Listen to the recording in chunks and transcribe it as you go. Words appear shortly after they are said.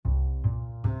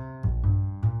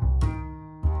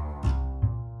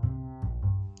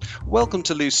Welcome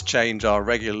to Loose Change, our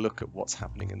regular look at what's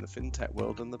happening in the fintech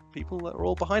world and the people that are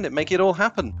all behind it, make it all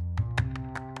happen.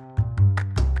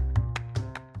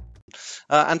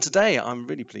 And today I'm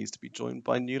really pleased to be joined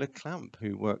by Nuala Clamp,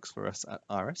 who works for us at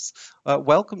Iris.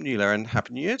 Welcome, Nuala, and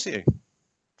Happy New Year to you.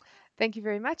 Thank you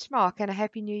very much, Mark, and a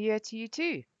happy new year to you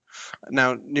too.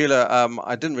 Now, Nuala,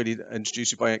 I didn't really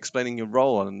introduce you by explaining your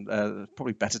role, and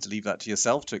probably better to leave that to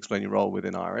yourself to explain your role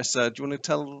within Iris. Do you want to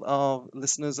tell our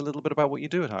listeners a little bit about what you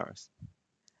do at Iris?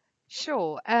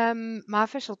 Sure. My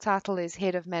official title is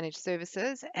Head of Managed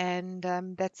Services, and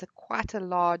that's quite a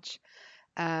large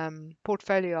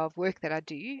portfolio of work that I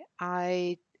do.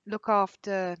 I look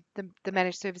after the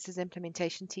managed services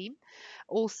implementation team,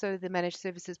 also the managed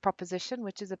services proposition,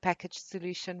 which is a packaged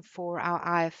solution for our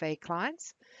IFA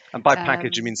clients. And by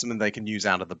package, you Um, mean something they can use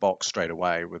out of the box straight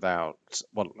away without,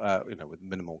 with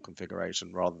minimal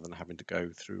configuration, rather than having to go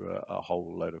through a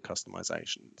whole load of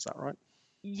customization. Is that right?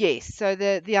 Yes, so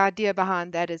the idea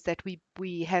behind that is that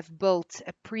we have built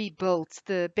a pre-built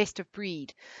the best of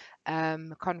breed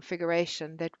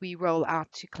configuration that we roll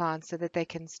out to clients so that they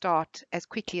can start as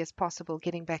quickly as possible,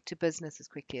 getting back to business as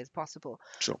quickly as possible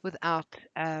Sure. without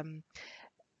um,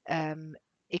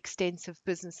 extensive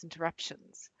business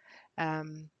interruptions.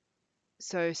 Um,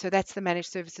 so that's the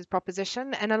managed services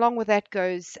proposition, and along with that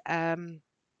goes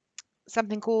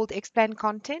something called Xplan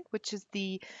content, which is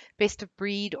the best of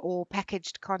breed or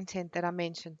packaged content that I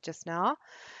mentioned just now.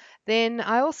 Then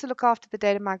I also look after the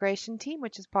data migration team,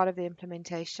 which is part of the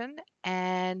implementation,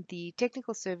 and the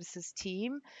technical services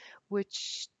team,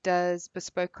 which does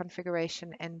bespoke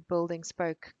configuration and building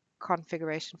spoke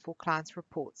configuration for clients'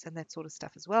 reports and that sort of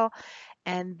stuff as well.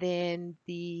 And then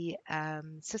the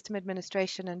system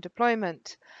administration and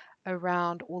deployment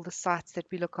around all the sites that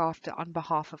we look after on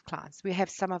behalf of clients. We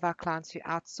have some of our clients who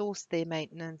outsource their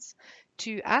maintenance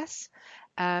to us,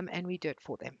 and we do it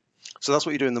for them. So that's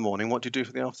what you do in the morning. What do you do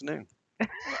for the afternoon?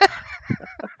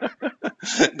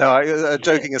 No,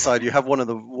 joking aside, you have one of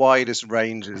the widest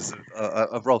ranges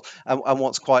of roles, and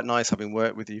what's quite nice, having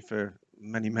worked with you for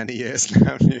many years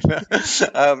now, is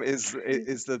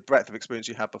the breadth of experience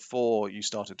you had before you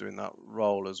started doing that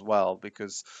role as well.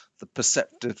 Because the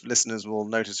perceptive listeners will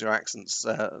notice your accents,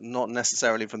 not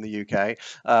necessarily from the UK,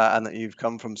 and that you've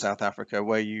come from South Africa,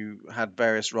 where you had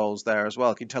various roles there as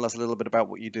well. Can you tell us a little bit about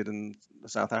what you did in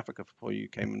South Africa before you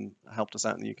came and helped us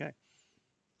out in the UK?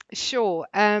 Sure.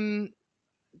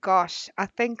 Gosh, I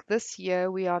think this year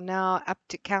we are now up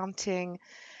to counting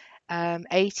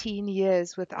 18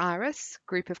 years with Iris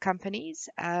Group of Companies.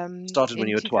 Started when In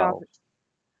you were 12. 2000,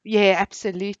 yeah,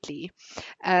 absolutely.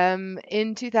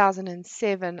 In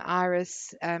 2007,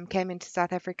 Iris came into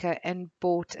South Africa and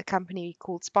bought a company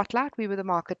called Spotlight. We were the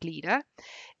market leader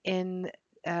in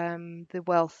the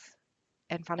wealth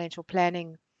and financial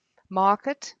planning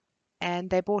market,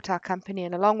 and they bought our company.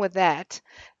 And along with that,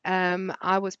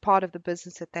 I was part of the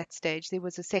business at that stage. There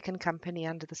was a second company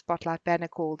under the Spotlight banner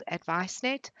called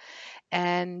AdviceNet,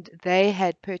 and they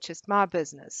had purchased my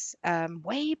business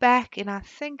way back in, I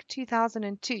think,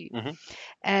 2002. Hmm.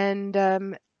 And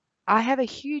I have a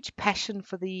huge passion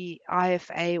for the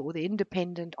IFA, or the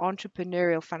independent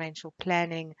entrepreneurial financial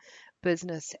planning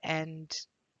business. And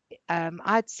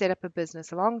I'd set up a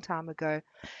business a long time ago,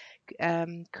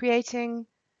 creating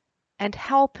and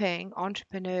helping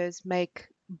entrepreneurs make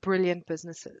brilliant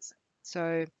businesses.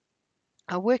 So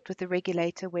I worked with the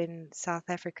regulator when South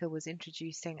Africa was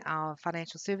introducing our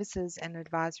financial services and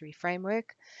advisory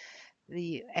framework,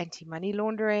 the anti money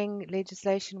laundering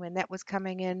legislation when that was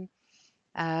coming in.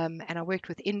 And I worked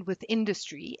with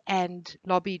industry and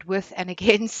lobbied with and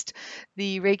against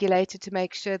the regulator to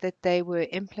make sure that they were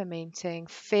implementing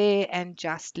fair and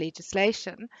just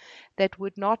legislation that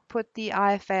would not put the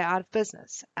IFA out of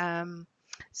business.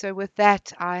 So with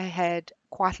that, I had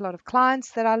quite a lot of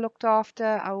clients that I looked after.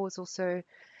 I was also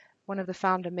one of the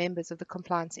founder members of the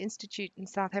Compliance Institute in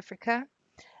South Africa,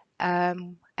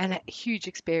 and a huge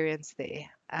experience there.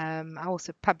 I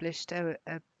also published a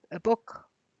book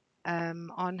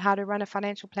on how to run a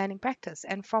financial planning practice.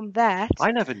 And from that,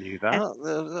 I never knew that.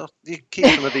 and You keep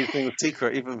some of these things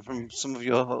secret, even from some of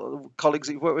your colleagues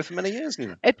that you've worked with for many years,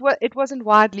 Nina. it wasn't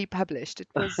widely published. It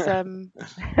was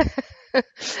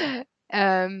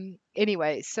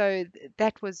anyway. So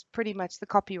that was pretty much the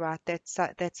copyright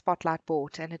that Spotlight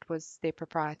bought, and it was their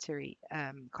proprietary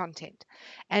content,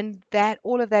 and that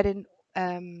all of that in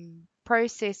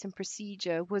process and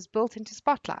procedure was built into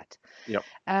Spotlight. Yep.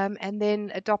 And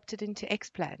then adopted into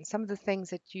Xplan. Some of the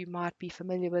things that you might be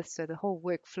familiar with, so the whole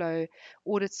workflow,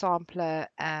 audit sampler,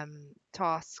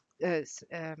 task,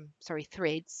 sorry,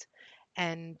 threads,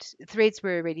 and threads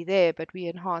were already there, but we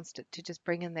enhanced it to just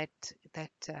bring in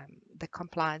the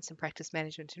compliance and practice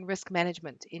management and risk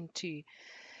management into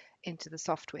the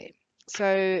software.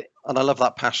 So And I love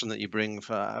that passion that you bring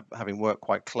for having worked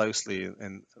quite closely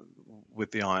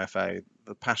with the IFA,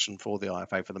 the passion for the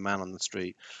IFA, for the man on the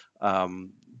street,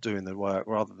 doing the work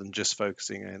rather than just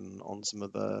focusing in on some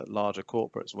of the larger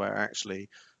corporates, where actually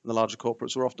the larger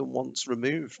corporates were often once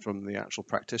removed from the actual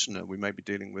practitioner. We may be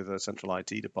dealing with a central IT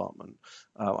department.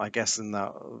 I guess in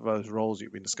those roles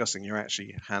you've been discussing, you're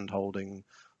actually hand-holding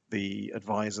the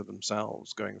advisor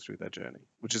themselves going through their journey,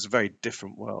 which is a very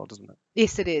different world, isn't it?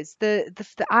 yes, it is. The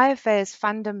IFA is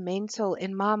fundamental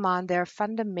in my mind. They're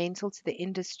fundamental to the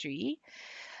industry,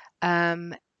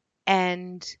 um,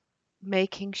 and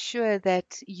making sure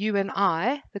that you and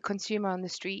I, the consumer on the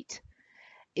street,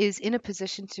 is in a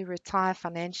position to retire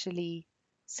financially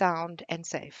sound and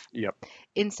safe. Yep.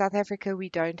 In South Africa, we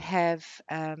don't have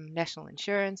national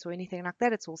insurance or anything like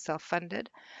that. It's all self-funded.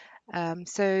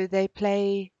 So they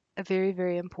play a very,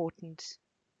 very important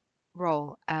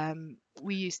role.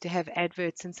 We used to have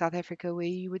adverts in South Africa where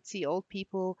you would see old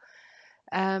people,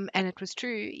 and it was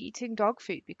true, eating dog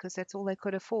food because that's all they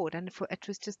could afford. And it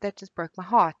was just that just broke my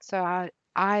heart. So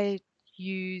I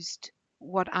used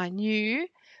what I knew,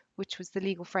 which was the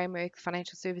legal framework,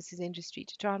 financial services industry,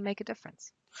 to try and make a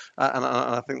difference. And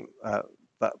I think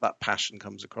that passion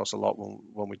comes across a lot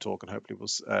when we talk, and hopefully we'll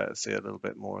see a little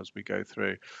bit more as we go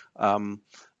through. Um,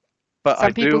 but I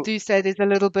Some people do. do say there's a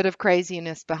little bit of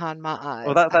craziness behind my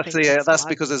Well, eyes. I think that's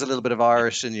because there's a little bit of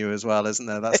Irish in you as well, isn't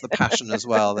there? That's the passion as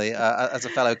well. As a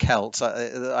fellow Celt,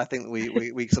 I think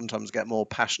we sometimes get more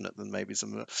passionate than maybe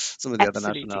some of the other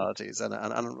absolutely. nationalities,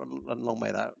 and long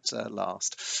may that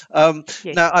last.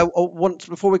 Yes. Now, I want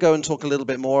before we go and talk a little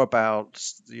bit more about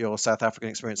your South African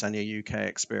experience and your UK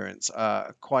experience.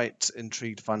 Quite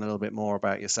intrigued to find a little bit more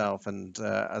about yourself. And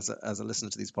as a listener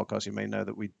to these podcasts, you may know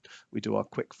that we do our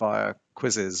quick fire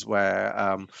quizzes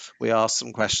where we ask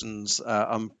some questions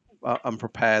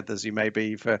unprepared as you may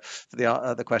be for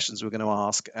the questions we're going to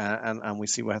ask, and we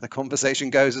see where the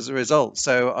conversation goes as a result.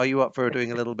 So are you up for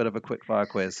doing a little bit of a quick fire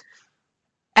quiz?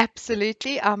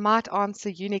 Absolutely. I might answer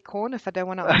unicorn if I don't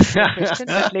want to answer your question,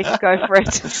 but let's go for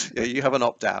it. Yeah, you have an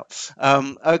opt out.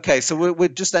 Okay, so we're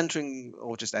just entering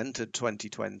or just entered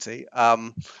 2020.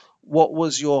 What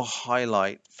was your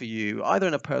highlight for you, either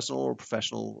in a personal or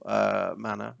professional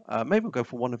manner? Maybe we'll go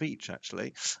for one of each,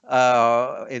 actually,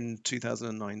 in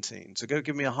 2019. So go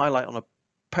give me a highlight on a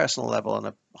personal level and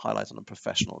a highlight on a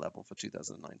professional level for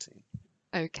 2019.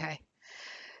 Okay.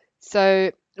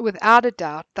 So, without a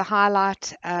doubt, the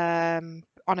highlight on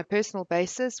a personal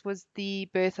basis was the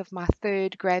birth of my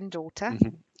third granddaughter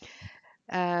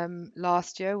Hmm.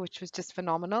 last year, which was just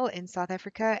phenomenal in South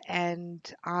Africa. And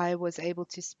I was able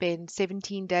to spend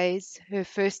 17 days, her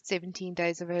first 17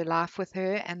 days of her life with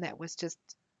her, and that was just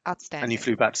And you outstanding.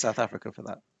 flew back to South Africa for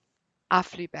that. I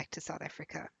flew back to South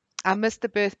Africa. I missed the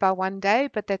birth by one day,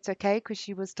 but that's okay because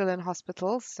she was still in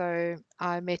hospital. So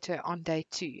I met her on day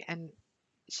two, and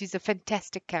she's a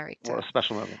fantastic What character. a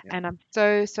special moment. Yeah. And I'm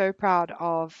so, so proud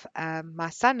of my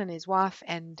son and his wife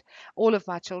and all of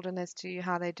my children as to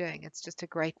how they're doing. It's just a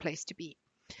great place to be.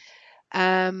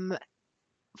 Um,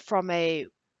 from a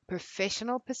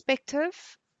professional perspective,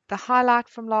 the highlight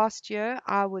from last year,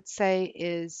 I would say,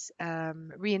 is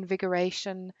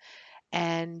reinvigoration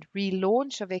and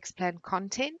relaunch of Xplan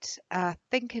content. I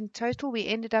think in total we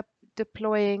ended up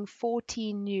deploying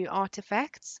 14 new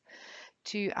artifacts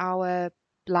to our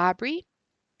library.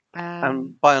 Um,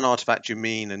 And by an artifact, you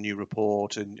mean a new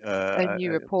report and a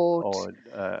new report, or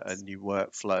a new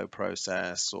workflow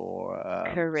process or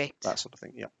that correct, sort of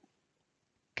thing. Yeah.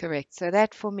 correct. So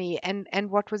that for me, and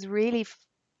what was really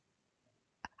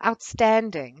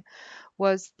outstanding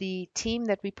was the team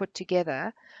that we put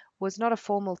together was not a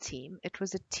formal team. It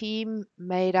was a team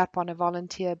made up on a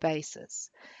volunteer basis.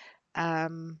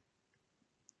 Um,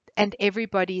 and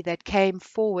everybody that came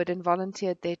forward and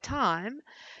volunteered their time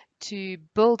to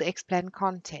build Xplan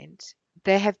content,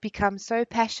 they have become so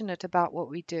passionate about what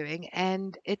we're doing,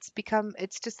 and it's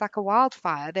just like a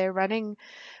wildfire. They're running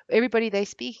everybody they're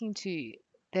speaking to.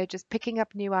 They're just picking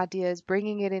up new ideas,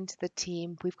 bringing it into the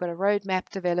team. We've got a roadmap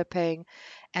developing,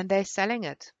 and they're selling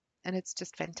it. And it's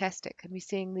just fantastic. And we're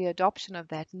seeing the adoption of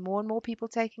that and more people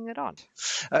taking it on.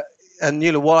 Uh, and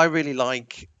Nuala, what I really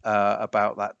like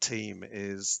about that team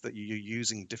is that you're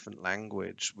using different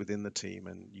language within the team,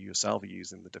 and you yourself are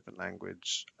using the different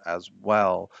language as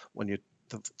well when you're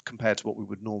compared to what we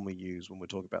would normally use when we're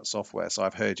talking about software. So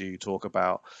I've heard you talk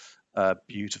about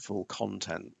beautiful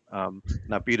content.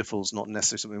 Now, beautiful is not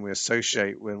necessarily something we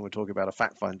associate when we're talking about a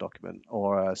fact find document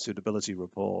or a suitability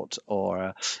report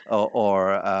or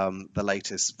the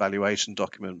latest valuation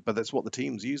document, but that's what the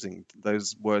team's using.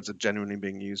 Those words are genuinely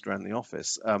being used around the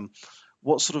office.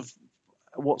 What sort of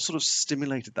what sort of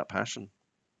stimulated that passion?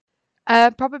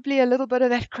 Probably a little bit of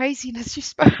that craziness you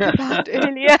spoke about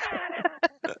earlier.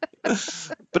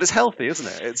 But it's healthy, isn't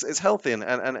it? It's healthy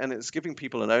and it's giving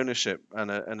people an ownership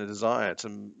and a desire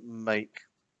to make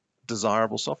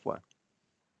desirable software.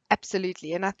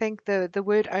 Absolutely. And I think the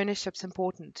word ownership's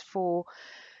important for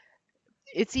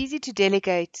it's easy to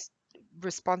delegate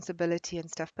responsibility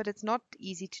and stuff, but it's not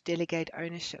easy to delegate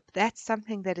ownership. That's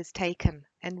something that is taken.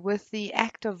 And with the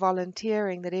act of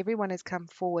volunteering that everyone has come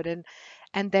forward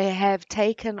and they have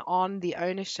taken on the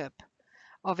ownership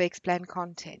of Xplan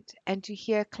content, and to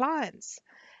hear clients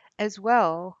as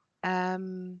well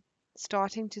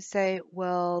starting to say,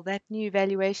 well, that new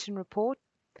valuation report,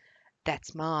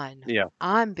 that's mine. Yeah.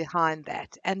 I'm behind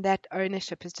that. And that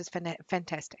ownership is just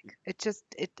fantastic.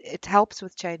 It helps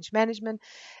with change management.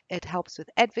 It helps with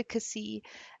advocacy.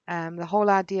 The whole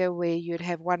idea where you'd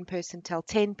have one person tell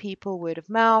 10 people word of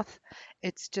mouth,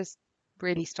 it's just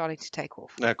really starting to take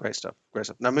off. No, great stuff. Great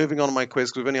stuff. Now, moving on to my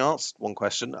quiz, because we've only asked one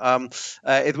question.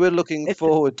 If we're looking It's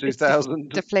forward to it's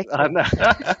 2000, deflecting.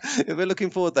 if we're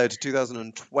looking forward though to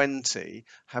 2020,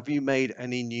 have you made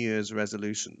any New Year's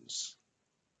resolutions?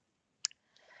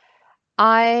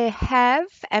 I have,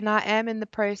 and I am in the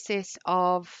process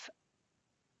of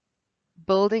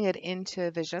building it into a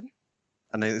vision.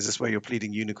 And is this where you're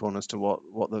pleading unicorn as to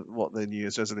what the New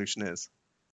Year's resolution is?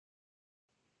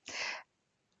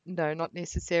 No, not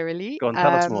necessarily. Go on,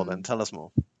 tell us more then. Tell us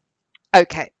more.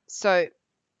 Okay, so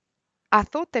I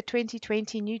thought that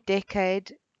 2020, new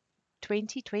decade,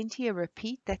 2020, a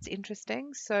repeat. That's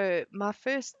interesting. So my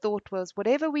first thought was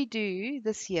whatever we do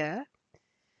this year,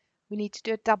 we need to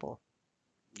do it double.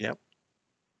 Yep.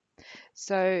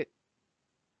 So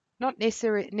not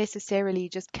necessarily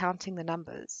just counting the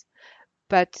numbers,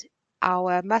 but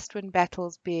our must-win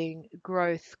battles being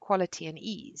growth, quality, and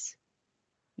ease.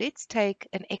 Let's take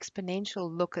an exponential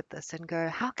look at this and go,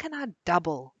 how can I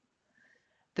double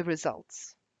the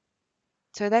results?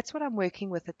 So that's what I'm working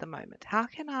with at the moment. How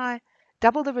can I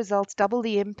double the results, double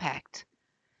the impact?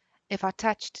 If I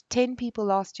touched 10 people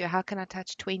last year, how can I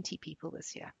touch 20 people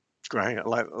this year? Great. I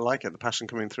like it. The passion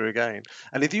coming through again.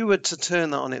 And if you were to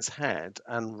turn that on its head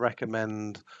and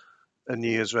recommend a New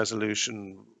Year's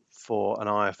resolution for an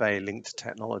IFA linked to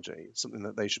technology, something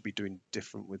that they should be doing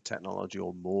different with technology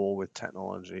or more with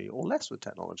technology or less with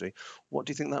technology, what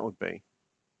do you think that would be?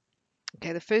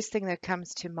 Okay, the first thing that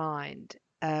comes to mind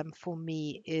for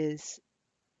me is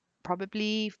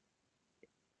probably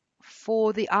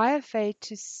for the IFA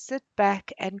to sit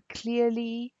back and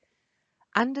clearly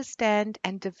understand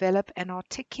and develop and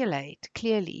articulate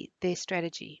clearly their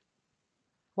strategy.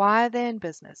 Why are they in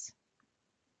business?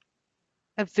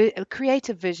 A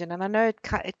creative vision, and I know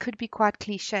it could be quite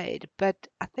cliched, but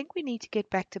I think we need to get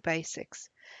back to basics.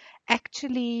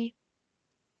 Actually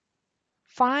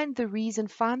find the reason,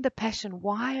 find the passion.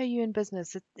 Why are you in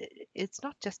business? It's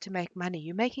not just to make money.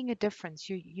 You're making a difference.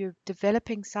 You're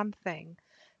developing something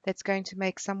that's going to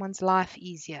make someone's life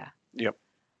easier. Yep,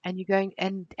 And you're going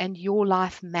and your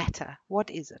life matter. What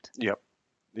is it? yep,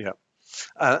 yep.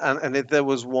 And if there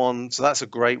was one, so that's a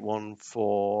great one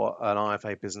for an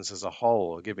IFA business as a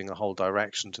whole, giving a whole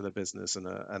direction to the business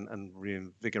and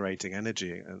reinvigorating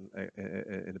energy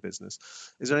in a business.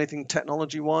 Is there anything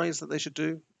technology-wise that they should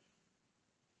do?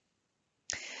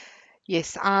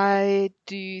 Yes, I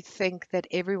do think that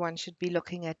everyone should be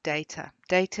looking at data.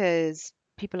 Data is,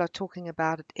 people are talking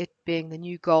about it being the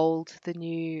new gold, the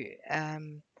new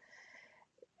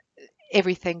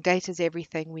everything. Data is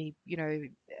everything.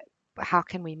 How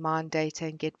can we mine data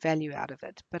and get value out of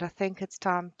it? But I think it's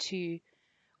time to,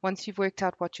 once you've worked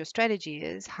out what your strategy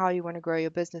is, how you want to grow your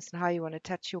business and how you want to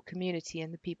touch your community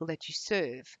and the people that you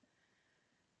serve,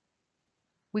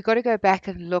 we got to go back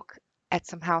and look at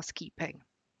some housekeeping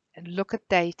and look at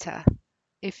data.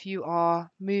 If you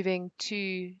are moving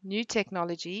to new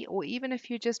technology, or even if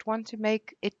you just want to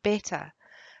make it better,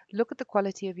 look at the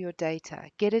quality of your data,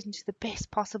 get it into the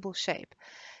best possible shape.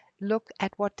 Look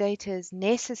at what data is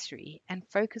necessary and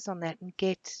focus on that and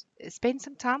spend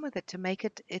some time with it to make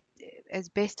it as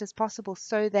best as possible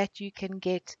so that you can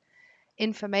get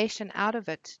information out of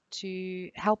it to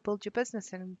help build your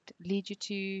business and lead you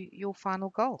to your final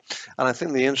goal. And I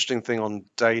think the interesting thing on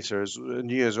data is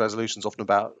New Year's resolutions often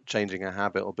about changing a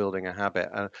habit or building a habit.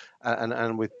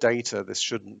 And with data, this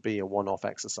shouldn't be a one-off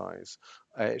exercise.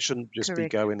 It shouldn't just be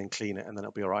Correct. go in and clean it and then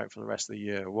it'll be all right for the rest of the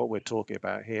year. What we're talking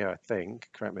about here, I think,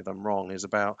 correct me if I'm wrong, is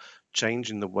about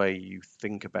changing the way you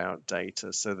think about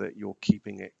data so that you're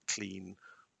keeping it clean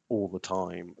all the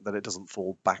time, that it doesn't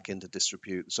fall back into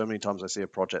disrepute. So many times I see a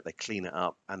project, they clean it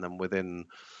up, and then within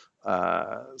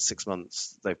 6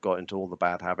 months they've got into all the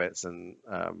bad habits, and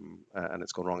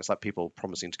it's gone wrong. It's like people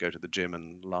promising to go to the gym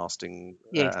and lasting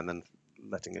Yes. and then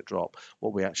letting it drop.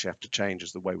 What we actually have to change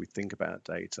is the way we think about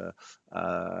data,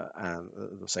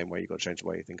 and the same way you've got to change the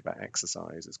way you think about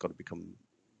exercise. It's got to become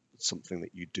something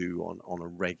that you do on a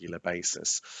regular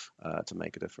basis to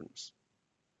make a difference.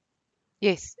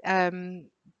 Yes.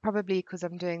 Probably because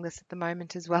I'm doing this at the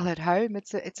moment as well at home.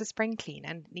 It's a spring clean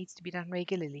and it needs to be done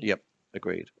regularly. Yep,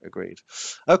 agreed, agreed.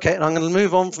 Okay, and I'm going to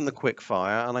move on from the quick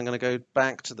fire and I'm going to go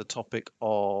back to the topic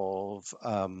of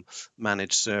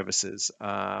managed services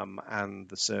and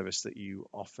the service that you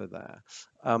offer there.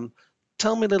 Um,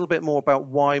 Tell me a little bit more about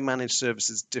why managed service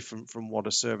is different from what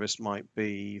a service might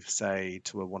be, say,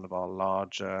 to one of our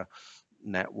larger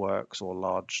networks or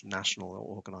large national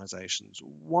organizations.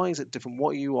 Why is it different?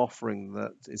 What are you offering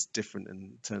that is different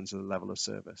in terms of the level of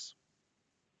service?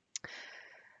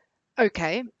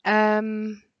 Okay.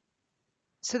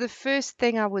 So the first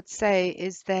thing I would say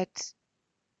is that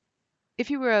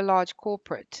if you were a large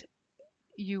corporate,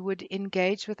 you would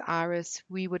engage with Iris.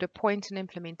 We would appoint an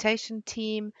implementation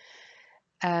team.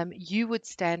 You would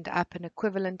stand up an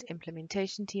equivalent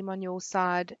implementation team on your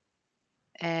side,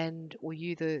 and or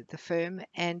you, the firm,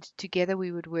 and together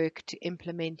we would work to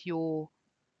implement your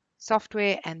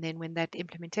software. And then when that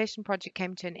implementation project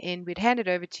came to an end, we'd hand it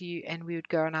over to you, and we would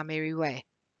go on our merry way.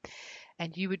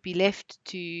 And you would be left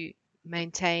to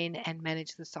maintain and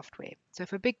manage the software. So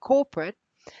for a big corporate,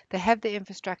 they have the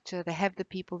infrastructure, they have the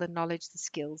people, the knowledge, the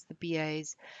skills, the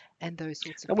BAs, and those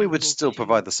sorts of And we would people still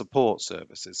provide to the support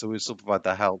services, so we still provide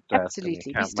the help desk and the absolutely.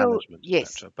 We account still, management, yes,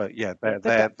 etc. But yeah, yeah, they're but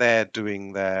they're they're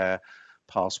doing their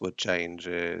password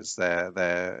changes,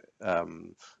 they're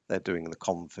doing the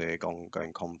config,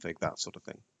 ongoing config, that sort of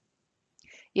thing.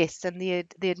 yes, and the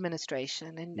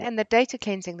administration Yeah, and the data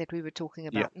cleansing that we were talking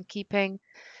yeah, about, and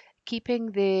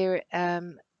keeping their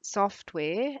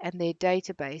software and their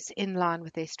database in line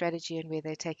with their strategy and where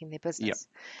they're taking their yeah. business.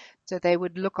 So they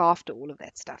would look after all of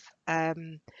that stuff.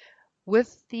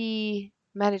 With the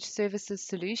managed services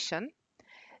solution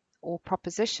or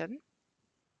proposition,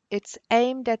 it's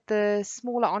aimed at the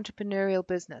smaller entrepreneurial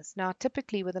business. Now,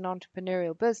 typically with an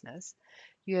entrepreneurial business,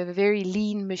 you have a very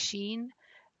lean machine,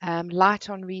 light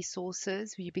on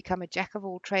resources. You become a jack of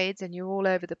all trades and you're all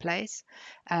over the place,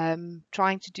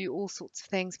 trying to do all sorts of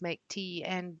things, make tea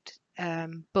and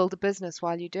build a business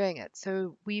while you're doing it.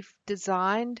 So we've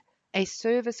designed a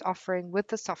service offering with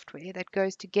the software that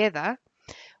goes together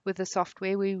with the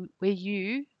software where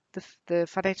you, the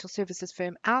financial services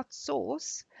firm,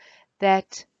 outsource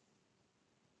that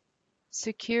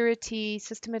security,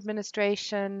 system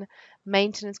administration,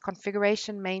 maintenance,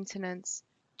 configuration maintenance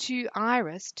to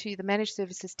Iris, to the managed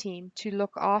services team to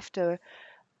look after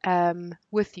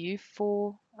with you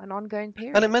for an ongoing And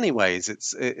in period. many ways,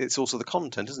 it's also the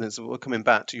content, isn't it? So we're coming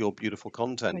back to your beautiful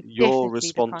content. But You're definitely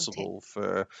the content. responsible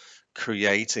for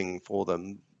creating for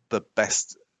them the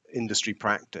best industry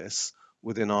practice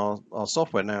within our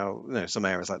software. Now, some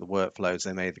areas like the workflows,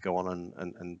 they may either go on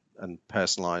and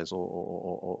personalize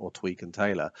or tweak and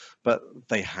tailor, but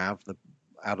they have the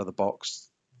out of the box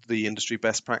the industry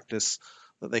best practice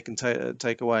that they can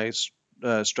take away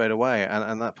straight away,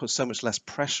 and that puts so much less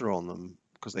pressure on them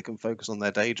because they can focus on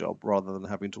their day job rather than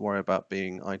having to worry about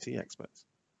being IT experts.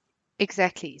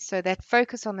 Exactly. So that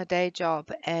focus on the day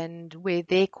job and where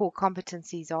their core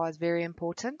competencies are is very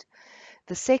important.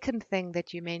 The second thing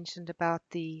that you mentioned about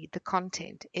the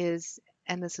content is,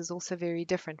 and this is also very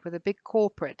different, with a big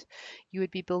corporate, you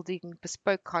would be building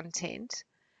bespoke content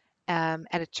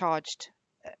at a charged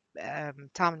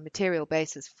time and material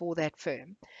basis for that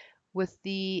firm. With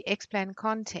the Xplan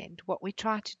content, what we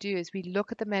try to do is we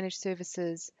look at the managed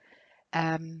services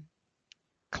um,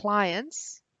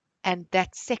 clients and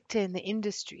that sector in the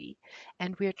industry,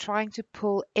 and we're trying to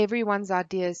pull everyone's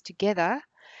ideas together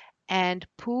and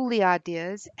pool the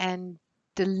ideas and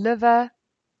deliver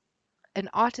an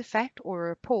artifact or a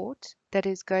report that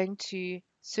is going to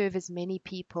serve as many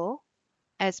people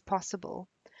as possible.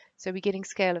 So we're getting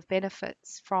scale of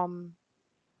benefits from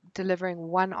delivering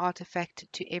one artifact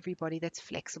to everybody that's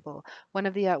flexible. One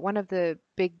of the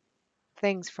big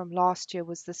things from last year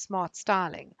was the smart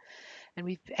styling.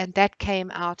 And that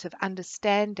came out of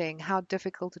understanding how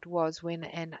difficult it was when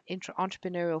an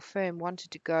entrepreneurial firm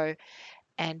wanted to go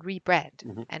and rebrand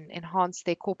Hmm. and enhance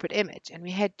their corporate image. And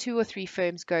we had 2 or 3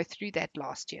 firms go through that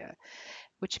last year,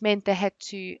 which meant they had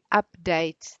to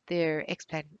update their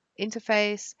Xplan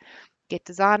interface, get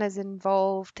designers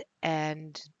involved,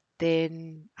 and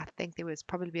then I think there was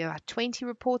probably about 20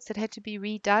 reports that had to be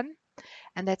redone.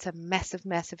 And that's a massive,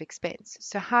 massive expense.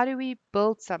 So, how do we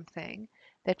build something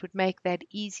that would make that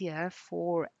easier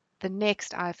for the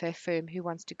next IFA firm who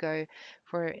wants to go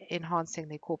for enhancing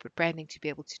their corporate branding to be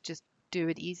able to just do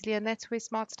it easily? And that's where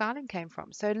smart styling came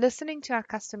from. So, listening to our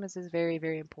customers is very,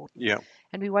 very important. Yeah.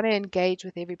 And we want to engage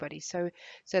with everybody. So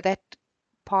that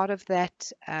part of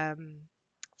that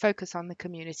focus on the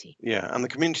community. Yeah, and the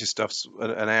community stuff's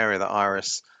an area that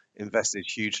Iris invested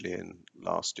hugely in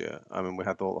last year. I mean, we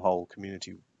had the whole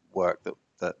community work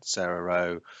that Sarah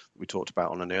Rowe, we talked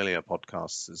about on an earlier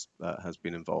podcast, has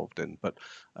been involved in, but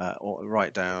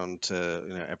right down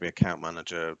to every account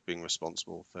manager being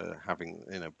responsible for having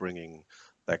bringing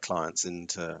their clients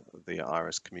into the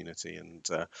Iris community and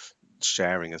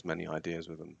sharing as many ideas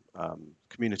with them.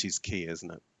 Community's key,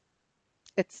 isn't it?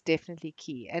 It's definitely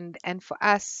key. And for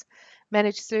us,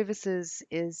 managed services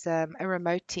is a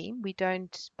remote team. We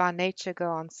don't by nature go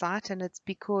on site, and it's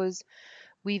because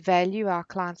we value our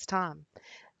clients' time.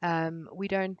 We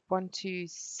don't want to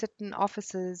sit in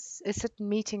offices, sit in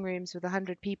meeting rooms with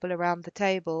 100 people around the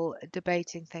table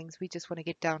debating things. We just want to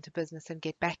get down to business and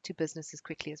get back to business as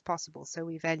quickly as possible. So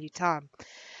we value time.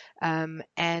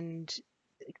 And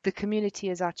the community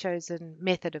is our chosen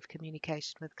method of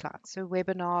communication with clients. So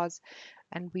webinars,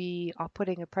 and we are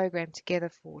putting a program together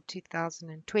for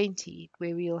 2020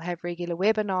 where we'll have regular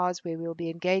webinars where we'll be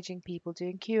engaging people,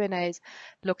 doing Q&As,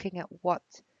 looking at what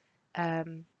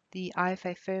the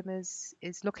IFA firm is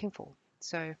looking for.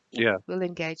 So yeah, Yeah. we'll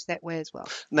engage that way as well.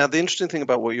 Now, the interesting thing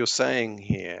about what you're saying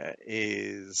here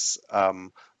is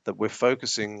that we're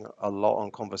focusing a lot on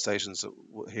conversations that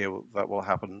will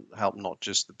help not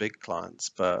just the big clients,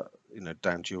 but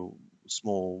down to your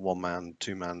small one-man,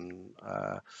 two-man,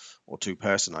 or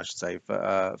two-person, I should say,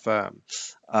 firm.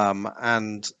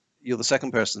 And you're the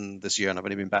second person this year, and I've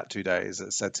only been back 2 days,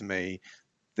 that said to me,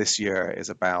 this year is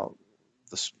about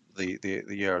the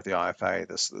year of the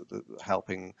IFA,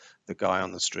 helping the guy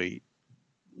on the street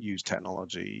use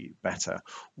technology better.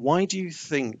 Why do you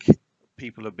think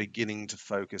people are beginning to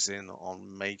focus in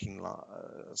on making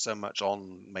so much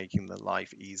on making the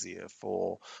life easier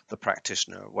for the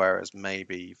practitioner, whereas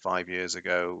maybe 5 years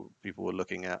ago people were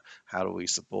looking at how do we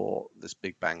support this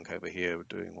big bank over here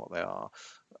doing what they are?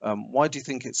 Why do you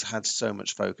think it's had so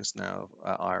much focus now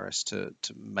at Iris to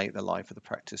make the life of the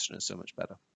practitioner so much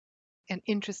better? An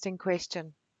interesting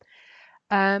question.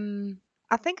 Um,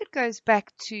 I think it goes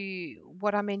back to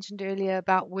what I mentioned earlier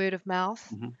about word of mouth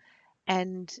Hmm.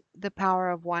 and the power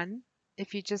of one.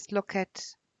 If you just look at,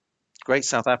 Great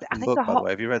South I African think the book, by the whole, way.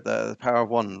 Have you read The Power of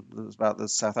One? It was about the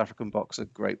South African boxer.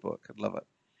 Great book. I'd love it.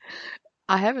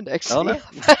 I haven't Oh no.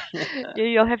 actually. Yeah,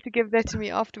 you'll have to give that to me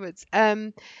afterwards.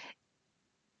 I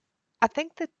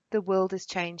think that the world is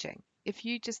changing. If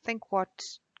you just think what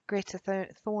Greta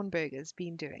Thunberg has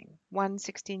been doing, one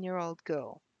 16-year-old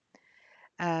girl.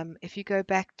 If you go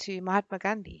back to Mahatma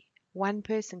Gandhi, one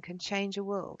person can change a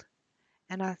world.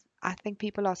 And I think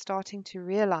people are starting to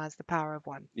realize the power of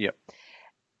one. Yep.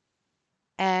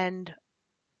 And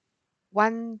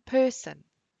one person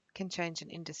can change an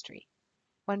industry.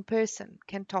 One person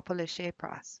can topple a share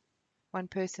price. One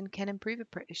person can improve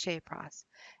a share price.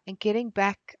 And getting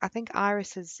back, I think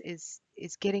Iris is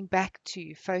getting back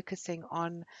to focusing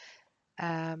on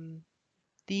um,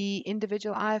 the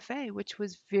individual IFA, which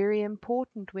was very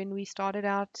important when we started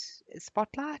out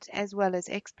Spotlight as well as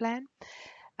Xplan.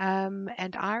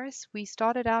 And Iris, we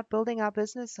started out building our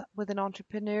business with an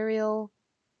entrepreneurial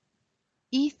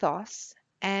ethos,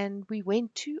 and we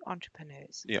went to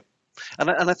entrepreneurs. Yep. And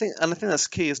I think that's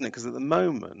key, isn't it? Because at the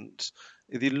moment,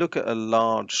 if you look at a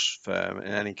large firm,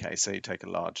 in any case, say you take a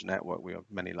large network, we have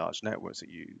many large networks that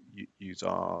you use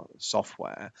our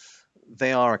software.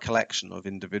 They are a collection of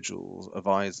individuals,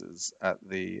 advisors at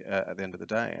the end of the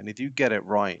day. And if you get it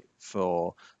right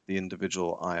for the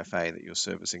individual IFA that you're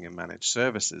servicing in managed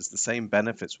services, the same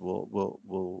benefits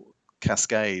will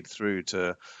cascade through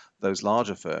to those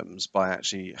larger firms by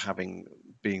actually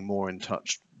being more in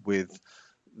touch with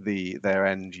their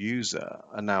end user.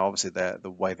 And now obviously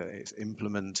the way that it's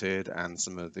implemented and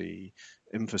some of the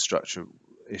infrastructure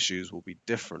issues will be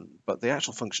different, but the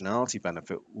actual functionality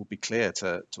benefit will be clear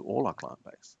to all our client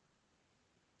base.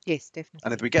 Yes, And if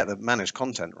definitely. we get the managed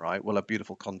content right, we'll have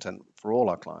beautiful content for all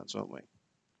our clients, won't we?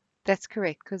 That's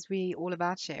correct, because we all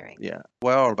about sharing. Yeah,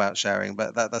 we're all about sharing,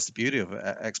 but that's the beauty of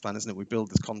Xplan, isn't it? We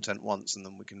build this content once and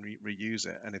then we can reuse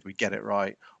it. And if we get it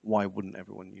right, why wouldn't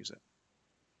everyone use it?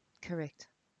 Correct.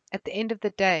 At the end of the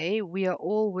day, we are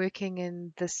all working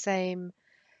in the same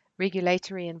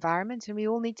regulatory environment and we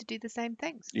all need to do the same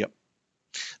things. Yep.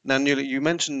 Now, Nuala, you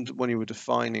mentioned when you were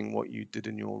defining what you did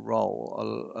in your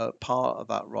role, a part of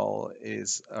that role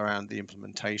is around the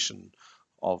implementation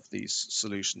of these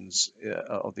solutions,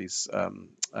 of these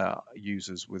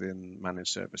users within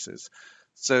managed services.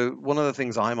 So, one of the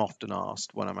things I'm often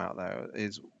asked when I'm out there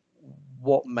is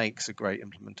what makes a great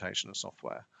implementation of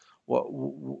software?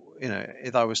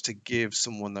 If I was to give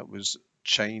someone that was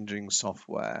changing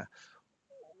software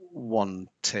one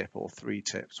tip or three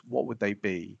tips, what would they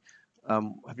be?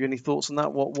 Have you any thoughts on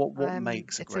that? What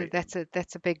makes a It's a great?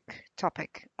 that's a big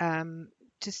topic.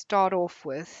 To start off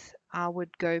with, I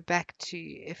would go back to,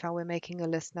 if I were making a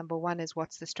list, number one is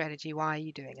what's the strategy? Why are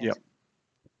you doing it? Yep,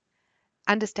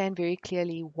 Understand very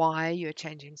clearly why you're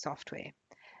changing software.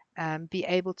 Be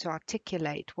able to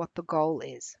articulate what the goal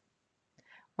is.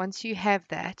 Once you have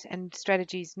that, and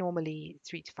strategy is normally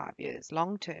 3 to 5 years,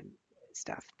 long term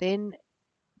stuff, then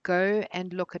go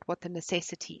and look at what the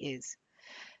necessity is.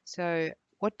 So,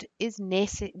 what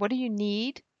do you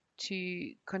need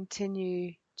to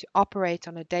continue to operate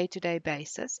on a day-to-day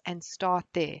basis, and start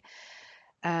there.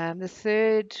 The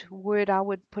third word I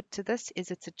would put to this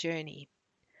is it's a journey.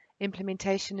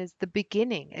 Implementation is the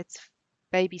beginning. It's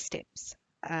baby steps.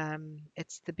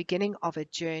 It's the beginning of a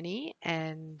journey,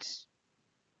 and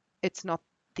it's not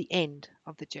the end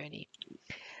of the journey.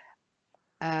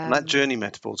 and that Um, journey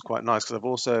metaphor is quite nice because I've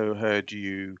also heard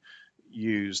you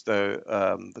use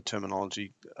the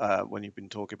terminology when you've been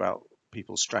talking about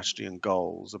people's strategy and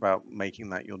goals about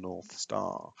making that your North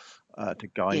Star to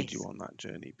guide you yes, on that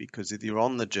journey. Because if you're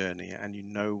on the journey and you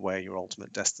know where your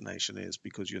ultimate destination is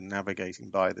because you're navigating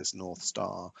by this North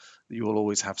Star, you will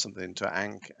always have something to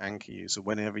anchor you. So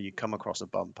whenever you come across a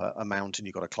bump, a mountain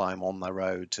you've got to climb on the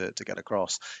road to get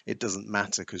across, it doesn't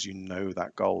matter because you know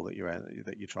that goal that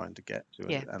you're trying to get to,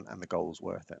 yeah, and the goal's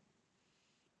worth it.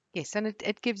 yes, and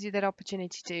it gives you that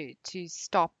opportunity to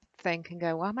stop, think, and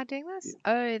go, why am I doing this?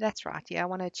 Oh, that's right. Yeah, I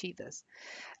want to achieve this.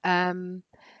 Um,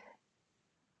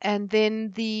 And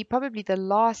then the probably the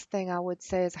last thing I would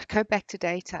say is I go back to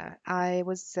data. I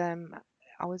was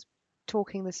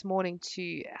talking this morning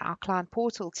to our client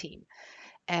portal team,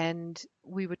 and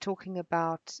we were talking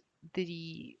about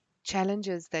the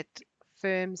challenges that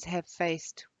firms have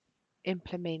faced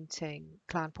implementing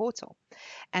client portal,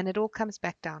 and it all comes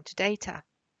back down to data.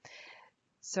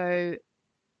 So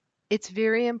it's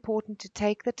very important to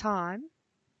take the time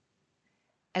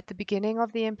at the beginning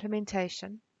of the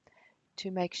implementation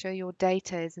to make sure your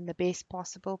data is in the best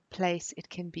possible place it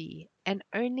can be, and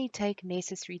only take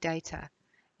necessary data.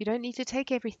 You don't need to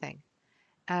take everything.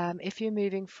 If you're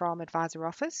moving from Advisor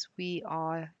Office, we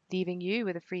are leaving you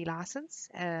with a free license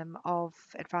of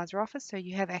Advisor Office, so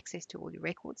you have access to all your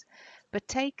records. But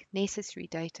take necessary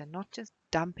data, not just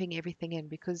dumping everything in,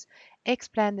 because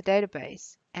Xplan, the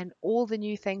database, and all the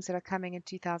new things that are coming in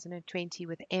 2020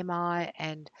 with MI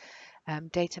and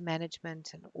data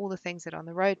management and all the things that are on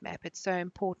the roadmap. It's so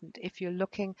important. If you're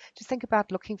looking, just think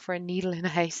about looking for a needle in a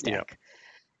Yeah. haystack.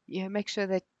 You know, make sure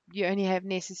that you only have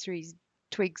necessary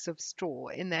twigs of straw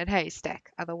in that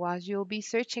haystack. Otherwise, you'll be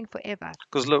searching forever.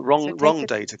 Because look, So take wrong the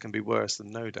data can be worse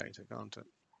than no data, can't it?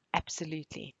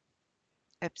 absolutely,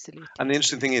 absolutely, And the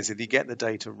interesting thing absolutely. is, if you get the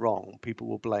data wrong, people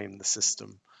will blame the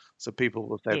system. So people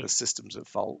will say the Yes, system's at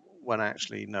fault when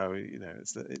actually no,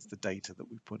 it's the data that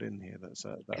we put in here that's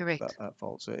correct. at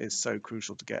fault. So it is so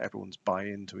crucial to get everyone's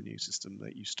buy-in to a new system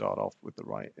that you start off with the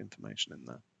right information in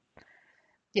there.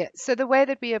 Yeah, so the way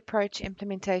that we approach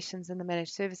implementations in the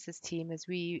managed services team is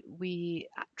we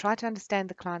try to understand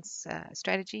the client's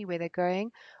strategy, where they're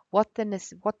going, what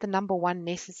the number one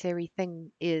necessary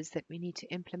thing is that we need to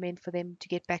implement for them to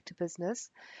get back to business,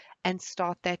 and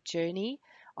start that journey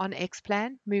on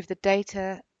Xplan. Move the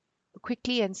data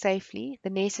quickly and safely, the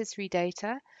necessary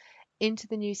data, into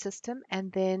the new system,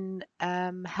 and then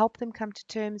help them come to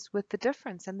terms with the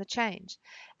difference and the change.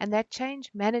 And that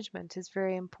change management is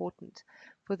very important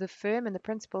for the firm and the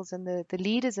principals and the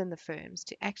leaders in the firms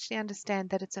to actually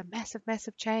understand that it's a massive,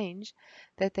 massive change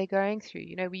that they're going through.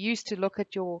 You know, we used to look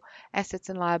at your assets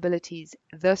and liabilities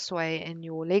this way in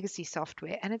your legacy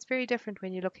software, and it's very different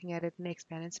when you're looking at it in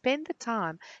Xplan. And spend the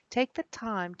time, take the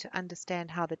time to understand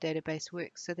how the database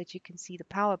works so that you can see the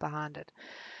power behind it.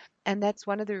 And that's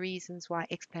one of the reasons why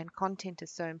Xplan content is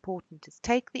so important, is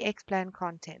take the Xplan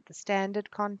content, the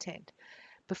standard content,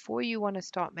 before you want to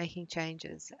start making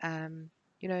changes,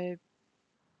 you know,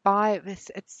 buy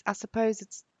this. I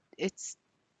suppose it's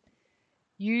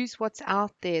use what's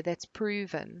out there that's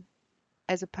proven,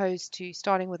 as opposed to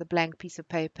starting with a blank piece of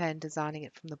paper and designing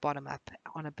it from the bottom up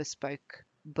on a bespoke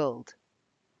build.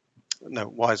 No,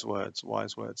 wise words,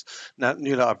 wise words. Now,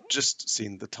 Nuala, I've just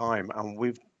seen the time and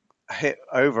we've hit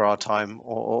over our time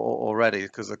already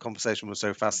because the conversation was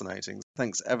so fascinating.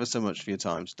 Thanks ever so much for your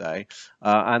time today.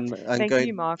 And Thank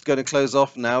you, Mark. going to close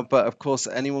off now, but of course,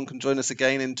 anyone can join us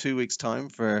again in 2 weeks' time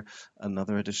for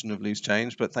another edition of Loose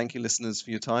Change. But thank you, listeners,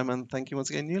 for your time, and thank you once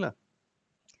again, Nuala.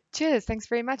 Cheers. Thanks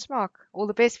very much, Mark. All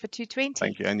the best for 220.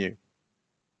 Thank you, and you.